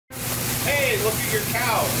Look at your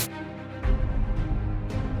cow.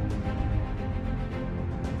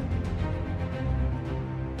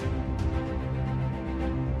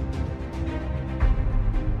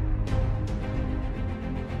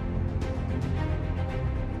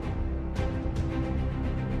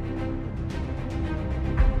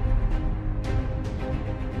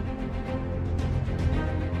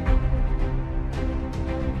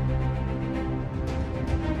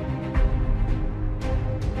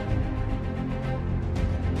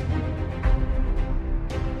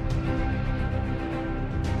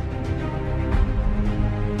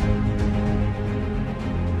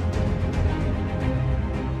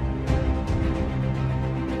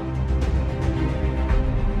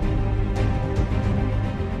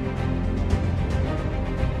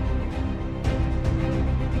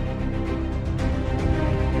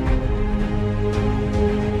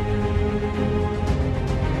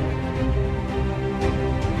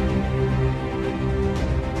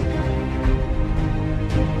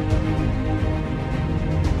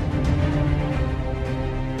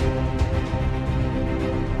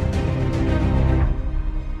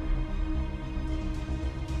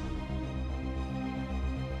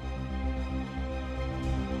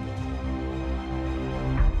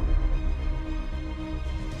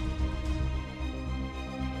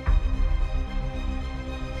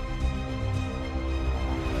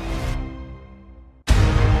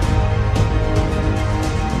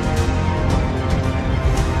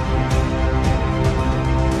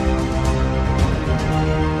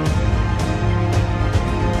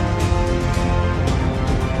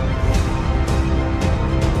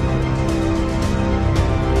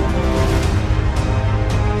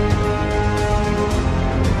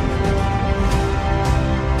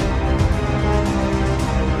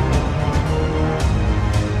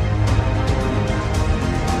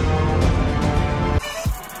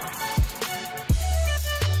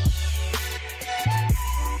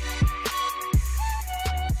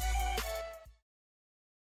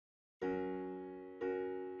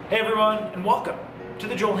 Hey everyone, and welcome to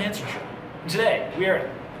the Joel Hansen Show. And today we are at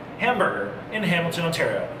Hambrgr in Hamilton,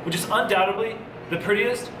 Ontario, which is undoubtedly the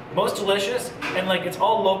prettiest, most delicious, and like it's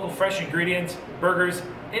all local fresh ingredients, burgers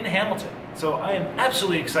in Hamilton. So I am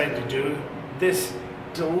absolutely excited to do this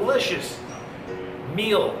delicious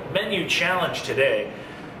meal menu challenge today.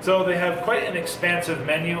 So they have quite an expansive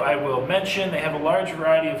menu, I will mention. They have a large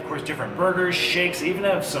variety of course, different burgers, shakes, they even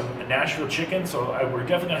have some Nashville chicken, so we're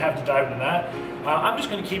definitely gonna have to dive into that. I'm just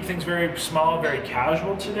gonna keep things very small, very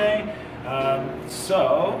casual today.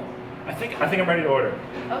 So I think I'm ready to order.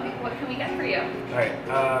 Okay, what can we get for you? All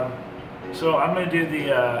right, so I'm gonna do the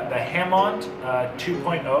Hamont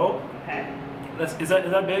 2.0. Okay. Is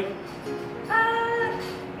that big?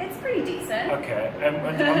 It's pretty decent. Okay,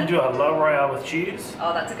 I'm gonna do a La Royale with cheese.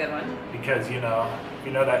 Oh, that's a good one. Because you know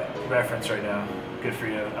that reference right now. Good for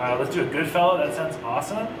you. Let's do a Goodfella. That sounds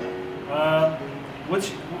awesome.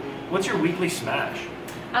 What's your weekly smash?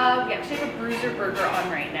 We actually have a Bruiser burger on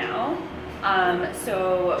right now.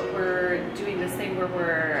 So we're doing this thing where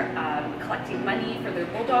we're collecting money for the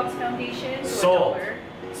Bulldogs Foundation. Sold.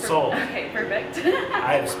 Sold. Okay, perfect.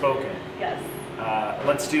 I have spoken. Yes.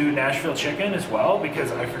 Let's do Nashville chicken as well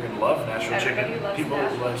because I freaking love Nashville chicken. People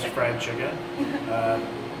love fried chicken.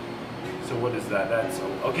 So what is that? That's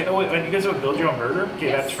okay. Oh wait, you guys would build your own burger? Okay,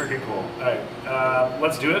 yes. That's freaking cool. All right,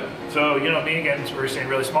 let's do it. So you know me again. So we're staying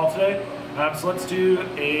really small today. So let's do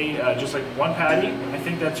a just like one patty. I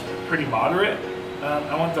think that's pretty moderate.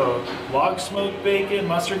 I want the log smoked bacon,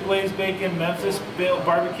 mustard glazed bacon, Memphis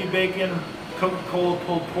barbecue bacon, Coca-Cola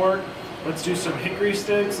pulled pork. Let's do some hickory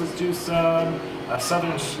sticks. Let's do some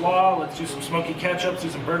southern slaw. Let's do some smoky ketchup. Let's do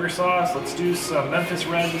some burger sauce. Let's do some Memphis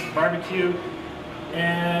red barbecue.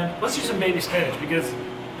 And let's do some baby spinach because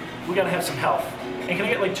we gotta have some health. And can I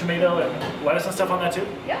get like tomato and lettuce and stuff on that too?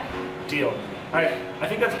 Yeah. Deal. All right, I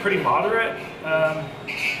think that's pretty moderate.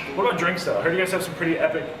 What about drinks though? I heard you guys have some pretty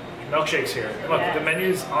epic milkshakes here. And look, yes. The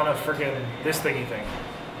menu's on a freaking this thingy thing.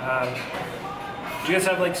 Do you guys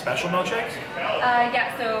have like special milkshakes?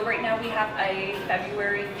 Yeah, so right now we have a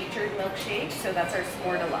February featured milkshake, so that's our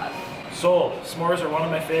s'more to love. Sold. S'mores are one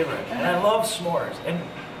of my favorite. And I love s'mores. And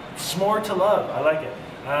s'more to love, I like it.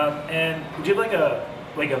 And do you have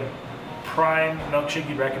like a prime milkshake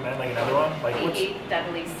you'd recommend, like another one? Like the 8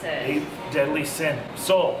 Deadly Sin. 8 Deadly Sin.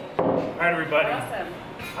 Sold. All right, everybody. Awesome.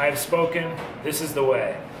 I have spoken. This is the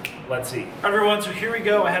way. Let's eat. Everyone, so here we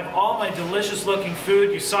go. I have all my delicious looking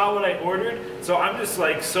food. You saw what I ordered, so I'm just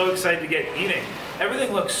like so excited to get eating.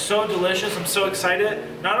 Everything looks so delicious. I'm so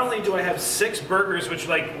excited. Not only do I have 6 burgers, which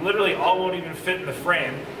like literally all won't even fit in the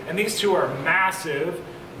frame, and these 2 are massive,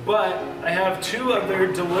 But I have two of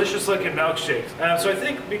their delicious looking milkshakes. So I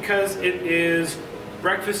think because it is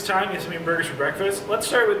breakfast time, you some burgers for breakfast. Let's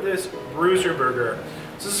start with this Bruiser burger.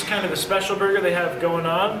 So this is kind of a special burger they have going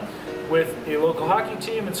on with a local hockey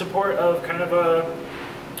team in support of kind of a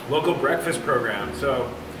local breakfast program.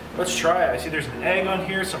 So let's try it. I see there's an egg on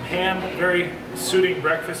here, some ham, very suiting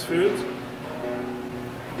breakfast foods.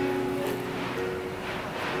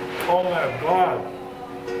 Oh my God.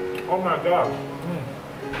 Oh my God.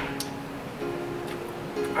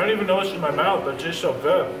 I don't even know what's in my mouth, but it's just so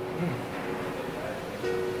good.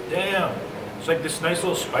 Damn. It's like this nice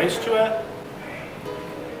little spice to it.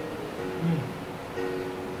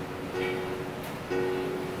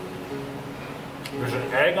 There's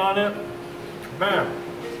an egg on it. Man.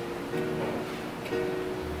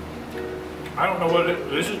 I don't know what it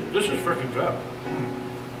is. This is freaking good.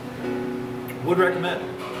 Would recommend.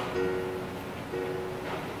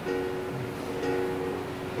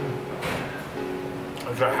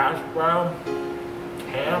 There's a hash brown,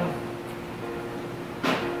 ham.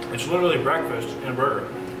 It's literally breakfast in a burger.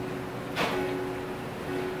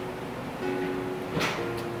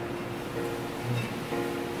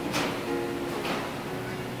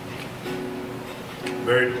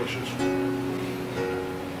 Very delicious.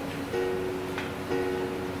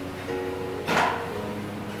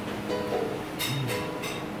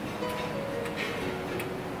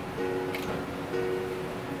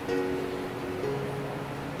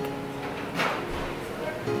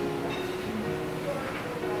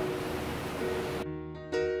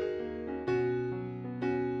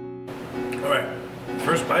 Alright,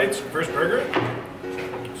 first bites, first burger.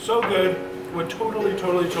 So good. Would totally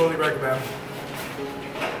recommend.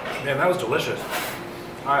 Man, that was delicious.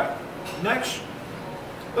 Alright, next,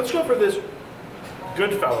 let's go for this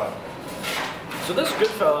good fella. So this good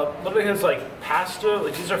fella literally has like pasta,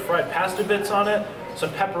 like these are fried pasta bits on it,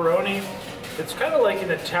 some pepperoni. It's kind of like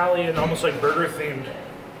an Italian, almost like burger themed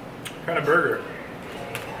kind of burger.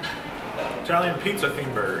 Italian pizza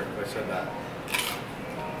themed burger, if I said that.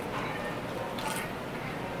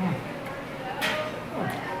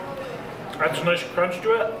 Adds a nice crunch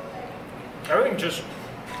to it. Everything just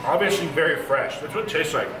obviously very fresh. That's what it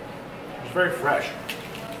tastes like. It's very fresh.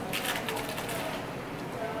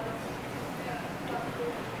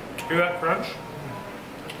 Hear that crunch?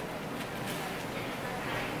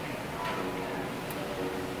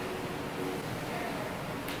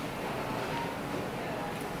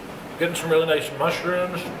 Getting some really nice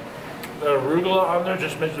mushrooms. The arugula on there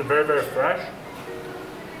just makes it very fresh.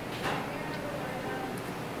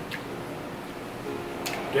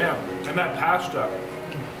 Damn, and that pasta.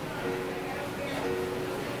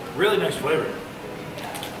 Really nice flavor.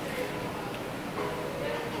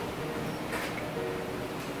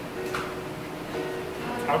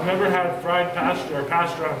 I've never had fried pasta or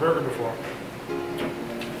pasta on a burger before.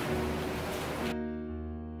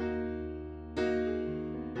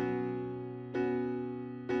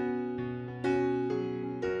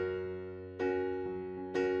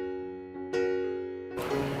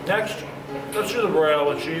 Next, let's do the Royale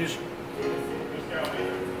with cheese.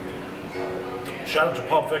 Shout out to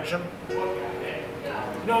Pulp Fiction. You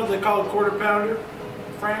know what they call a quarter pounder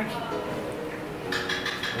in France?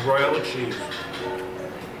 Royale with cheese.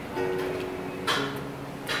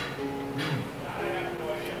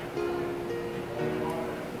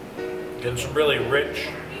 Getting some really rich,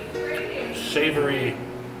 savory,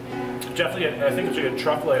 definitely, I think it's like a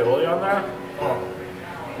truffle aioli on there.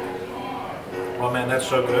 Oh man, that's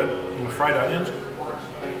so good. And fried onions.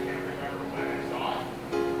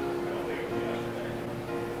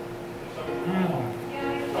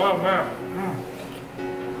 Oh man.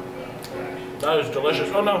 That is delicious.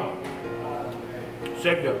 Oh no.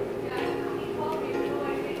 Saved you.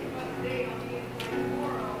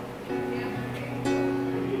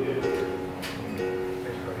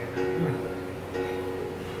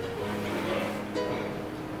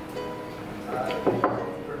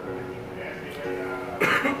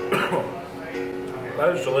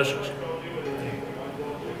 That is delicious.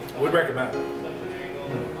 Would recommend.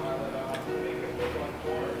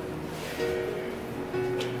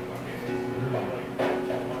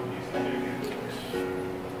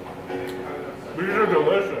 These are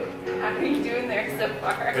delicious. How are you doing there so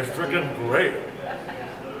far? It's freaking great.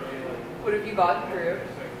 What have you gone through?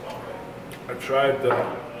 I tried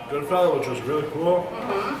the Goodfellow, which was really cool.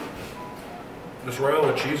 This Royale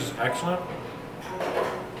with cheese is excellent.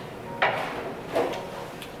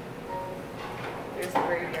 There's a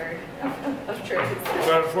graveyard of trays.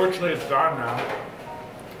 But unfortunately, it's gone now.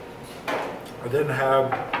 I then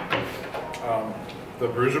have the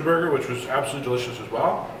Bruiser burger, which was absolutely delicious as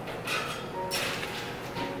well.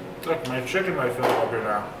 Look, my chicken might fill up here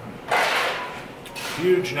now.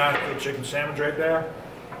 Huge Nashville chicken sandwich right there.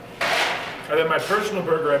 And then my personal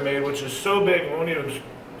burger I made, which is so big it won't even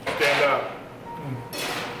stand up.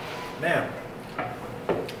 Man.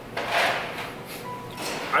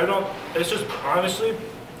 It's just honestly,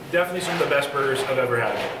 definitely some of the best burgers I've ever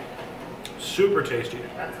had. Super tasty.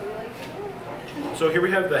 So here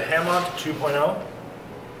we have the Hambrgr 2.0.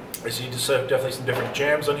 I see just definitely some different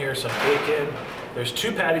jams on here, some bacon. There's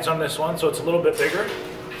 2 patties on this one, so it's a little bit bigger.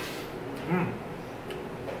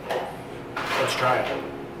 Let's try it.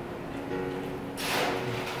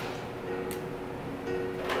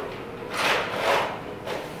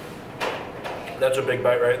 That's a big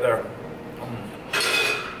bite right there.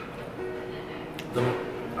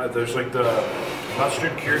 There's like the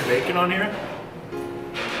mustard cured bacon on here.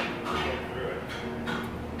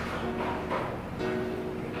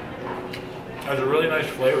 Has a really nice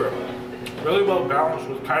flavor. Really well balanced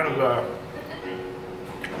with kind of the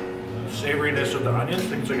savoriness of the onions. I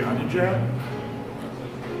think it's like an onion jam.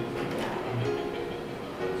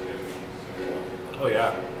 Oh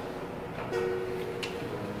yeah.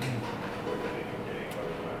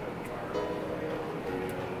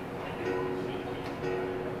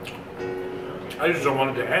 I just don't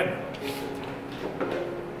want it to end.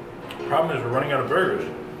 Problem is we're running out of burgers.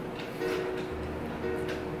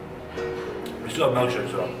 We still have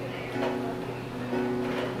milkshakes though.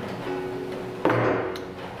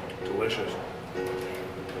 Delicious.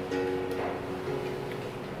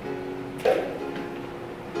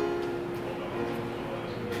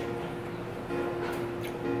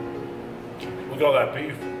 Look at all that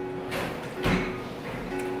beef.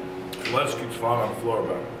 Lettuce keeps falling on the floor,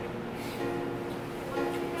 but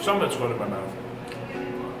some of it's going in my mouth.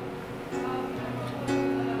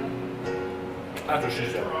 That's what she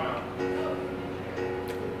said.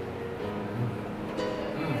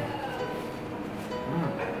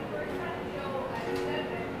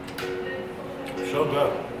 So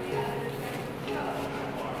good.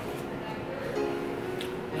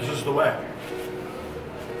 This is the way.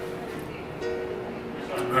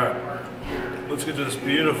 Alright. Let's get to this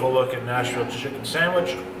beautiful looking Nashville chicken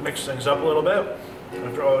sandwich. Mix things up a little bit.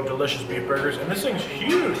 After all the delicious beef burgers. And this thing's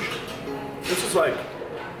huge. This is like,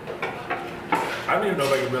 I don't even know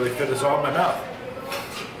if I can really fit this all in my mouth.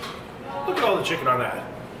 Look at all the chicken on that.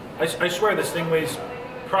 I swear this thing weighs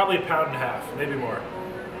probably 1.5 pounds, maybe more.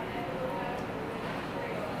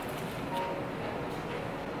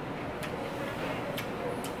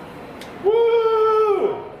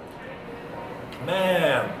 Woo!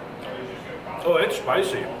 Man. Oh, it's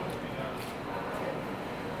spicy.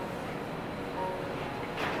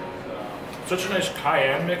 Such a nice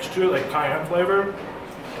cayenne mix to it, like cayenne flavor.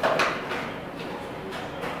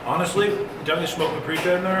 Honestly, definitely smoke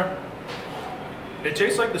paprika in there. It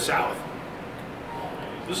tastes like the South.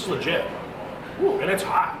 This is legit. Ooh, and it's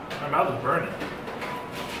hot. My mouth is burning.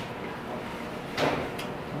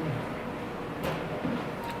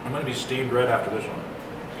 I'm gonna be steamed red after this one.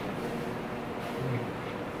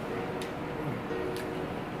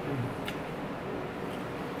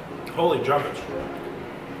 Holy jumpers.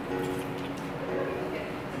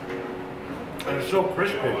 And it's so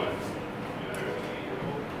crispy.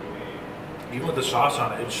 Even with the sauce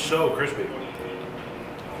on it, it's so crispy.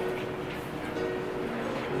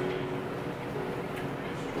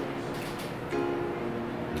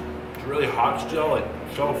 It's really hot still, like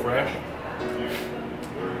so fresh.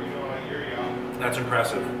 That's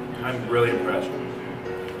impressive. I'm really impressed.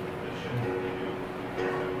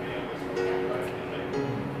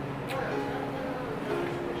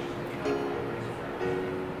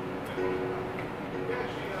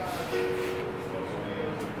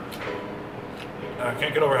 I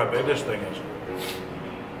can't get over how big this thing is.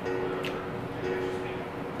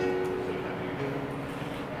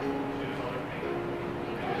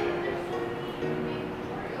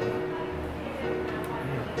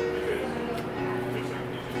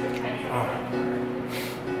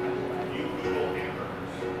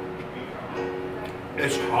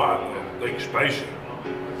 It's hot, like spicy.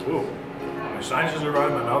 Ooh, my sinuses are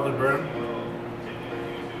running, my mouth is burning.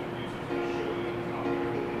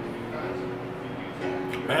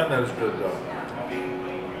 Man, that is good though.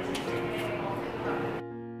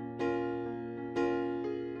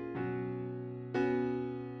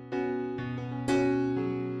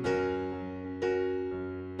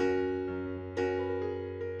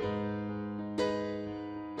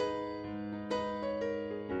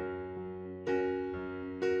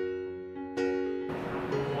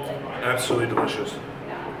 Absolutely delicious.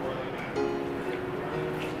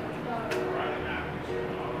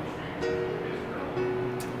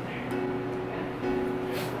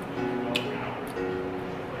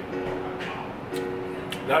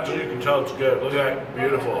 That's what you can tell it's good. Look at that,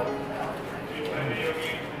 beautiful.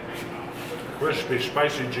 Crispy,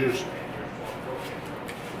 spicy juice.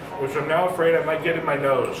 Which I'm now afraid I might get in my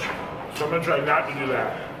nose. So I'm gonna try not to do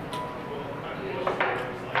that.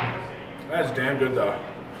 That's damn good though.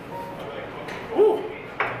 Woo!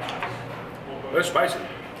 That's spicy.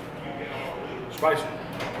 Spicy.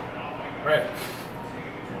 Right.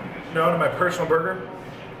 Now to my personal burger.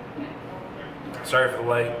 Sorry for the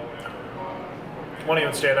light. Won't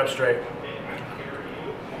even stand up straight.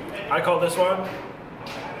 I call this one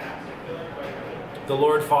the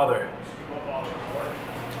Lord Father.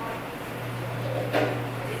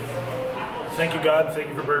 Thank you, God. Thank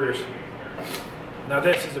you for burgers. Now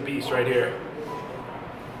this is a beast right here.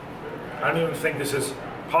 I don't even think this is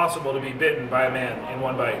possible to be bitten by a man in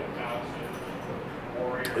one bite.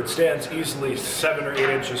 It stands easily 7 or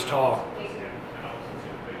 8 inches tall,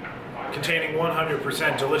 containing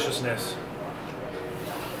 100% deliciousness.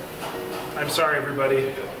 I'm sorry,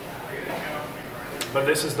 everybody, but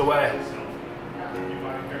this is the way.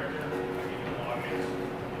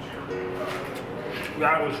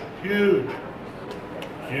 That was huge.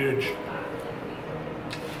 Huge.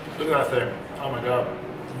 Look at that thing. Oh my God.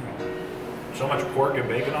 So much pork and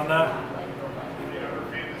bacon on that.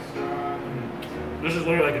 This is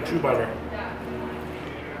literally like a 2-butter.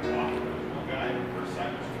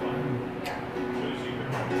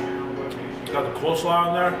 Got the coleslaw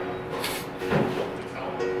in there.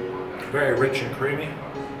 Very rich and creamy.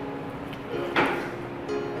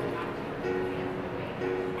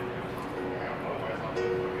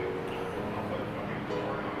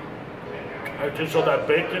 I just saw that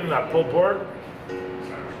bacon, that pulled pork.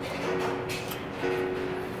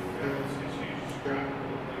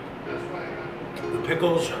 The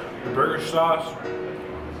pickles, the burger sauce,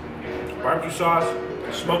 barbecue sauce,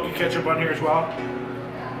 smoky ketchup on here as well.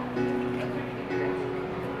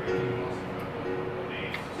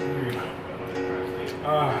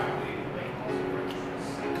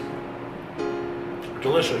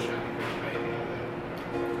 Delicious.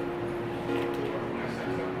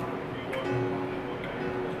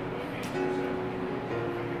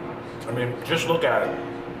 I mean, just look at it.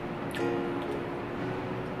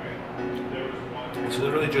 It's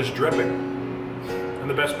literally just dripping. And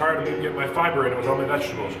the best part, I'm going to get my fiber in it with all my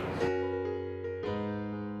vegetables.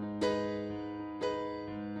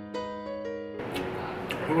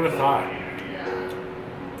 Who would have thought?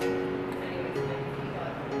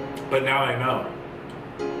 But now I know.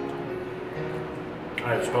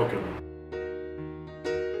 I have spoken.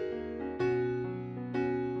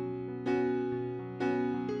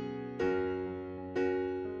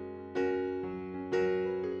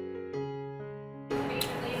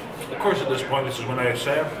 Of course, at this point, this is when I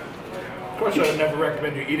say, of course, I would never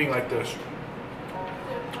recommend you eating like this.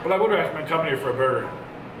 But I would recommend coming here for a burger.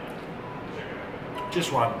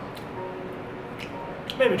 Just one.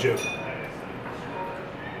 Maybe 2.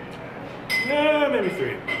 Yeah, maybe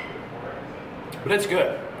 3. But it's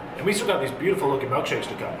good. And we still got these beautiful looking milkshakes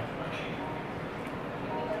to come.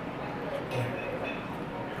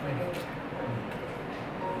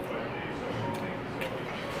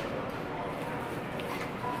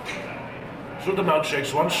 So the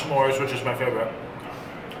milkshakes, one s'mores, which is my favorite.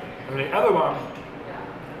 And the other one,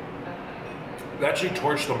 they actually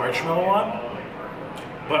torched the marshmallow one.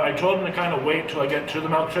 But I told them to kind of wait till I get to the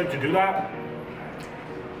milkshake to do that.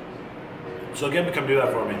 So get them to come do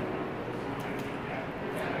that for me.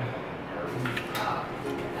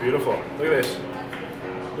 Beautiful. Look at this.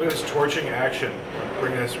 Look at this torching action.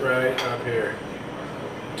 Bring this right up here.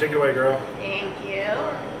 Take it away, girl. Thank you.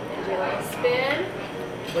 Would you like to spin?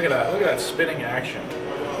 Look at that. Look at that spinning action.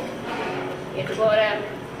 You have to blow it out.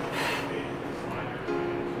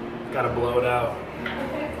 Gotta blow it out.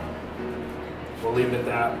 We'll leave it at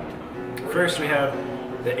that. First, we have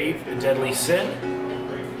the 8th Deadly Sin.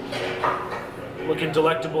 Looking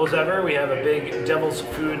delectable as ever. We have a big Devil's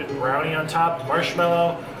Food brownie on top,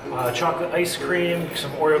 marshmallow, chocolate ice cream,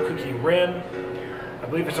 some Oreo cookie rim. I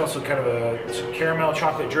believe it's also kind of a caramel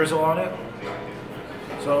chocolate drizzle on it.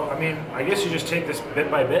 So, I mean, I guess you just take this bit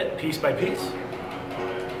by bit, piece by piece.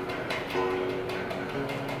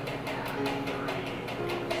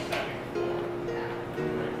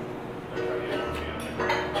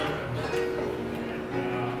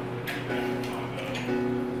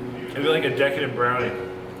 Maybe like a decadent brownie.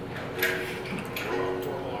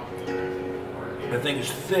 That thing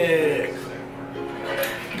is thick.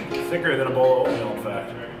 Thicker than a bowl of oatmeal, in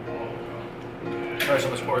fact. Try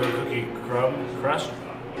some of this Oreo cookie crust.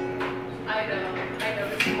 I know.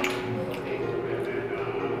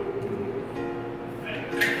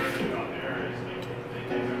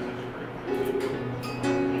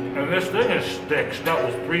 And this thing is thick, stuffed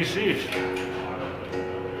with 3 C's.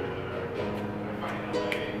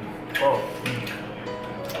 Oh.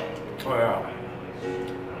 Oh yeah.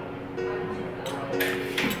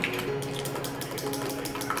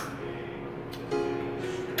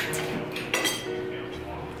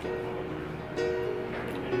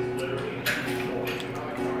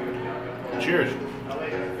 Cheers.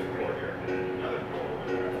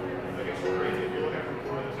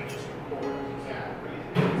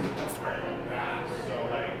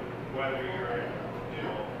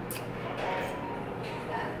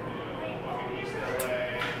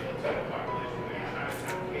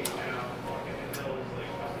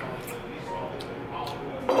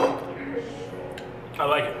 I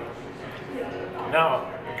like it. Now,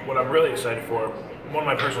 what I'm really excited for, one of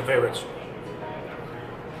my personal favorites,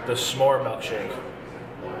 the s'more milkshake.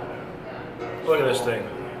 Look at this thing.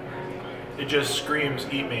 It just screams,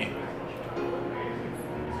 eat me.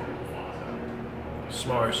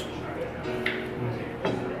 S'mores.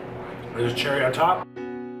 There's cherry on top.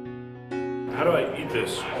 How do I eat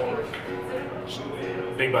this?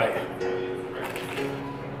 Big bite.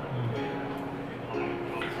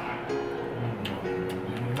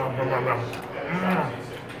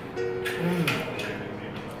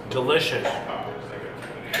 Delicious.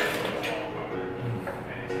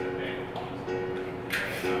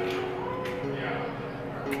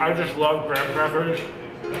 I just love graham crackers,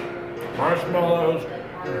 marshmallows.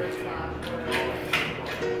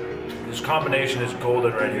 This combination is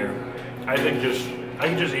golden right here. I can just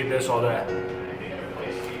eat this all day.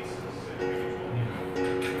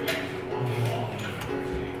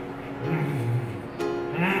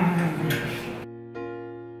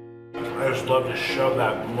 I just love to shove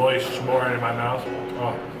that moist s'more into my mouth.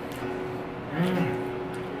 Oh.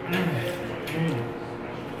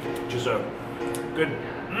 Just a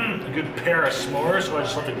good pair of s'mores. So I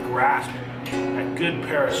just love to grasp that good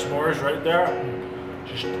pair of s'mores right there.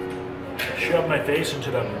 Just shove my face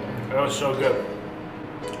into them. That was so good.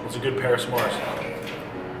 It's a good pair of s'mores.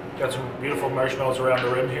 Got some beautiful marshmallows around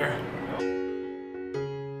the rim here.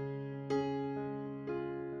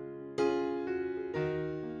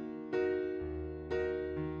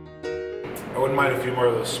 I wouldn't mind a few more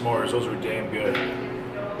of those s'mores. Those were damn good.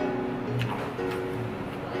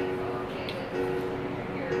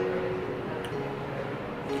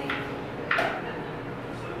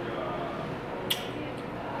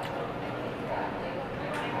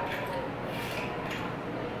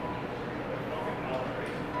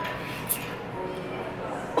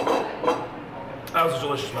 That was a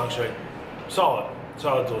delicious milkshake. Solid,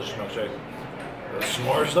 delicious milkshake. The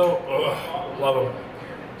s'mores though, ugh, love them.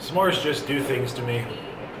 S'mores just do things to me.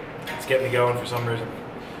 It's getting me going for some reason.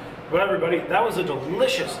 But everybody, that was a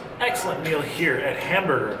delicious, excellent meal here at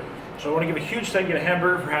Hambrgr. So I want to give a huge thank you to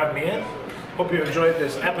Hambrgr for having me in. Hope you enjoyed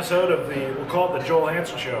this episode of we'll call it the Joel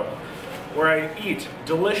Hansen Show, where I eat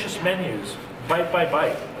delicious menus, bite by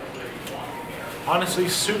bite. Honestly,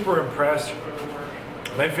 super impressed.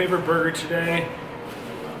 My favorite burger today,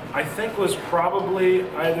 I think, was probably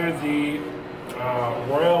either the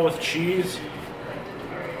Royal with cheese,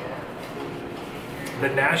 the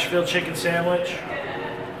Nashville chicken sandwich.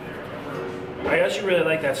 I actually really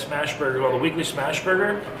like that smash burger, well, the weekly smash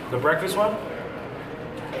burger, the breakfast one.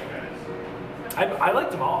 I liked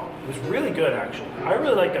them all. It was really good, actually. I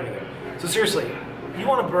really liked everything. So seriously, you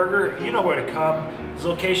want a burger, you know where to come. There's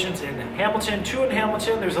locations in Hamilton, 2 in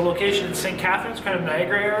Hamilton. There's a location in St. Catharines, kind of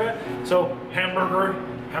Niagara area. So Hambrgr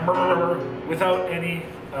without any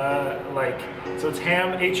so it's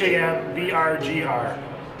Ham, Hambrgr.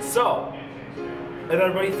 So, and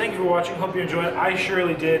everybody, thank you for watching. Hope you enjoyed it. I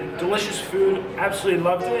surely did. Delicious food, absolutely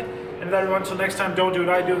loved it. And everyone, until next time, don't do what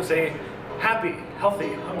I do and say happy,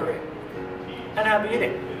 healthy, hungry, and happy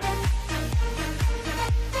eating.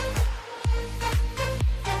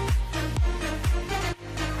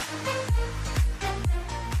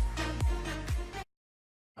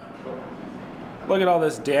 Look at all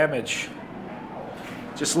this damage.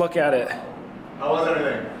 Just look at it. How was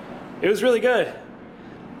everything? It was really good.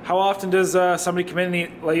 How often does somebody come in and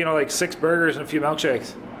eat, like 6 burgers and a few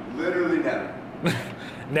milkshakes? Literally never.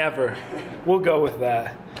 Never. We'll go with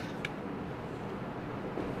that.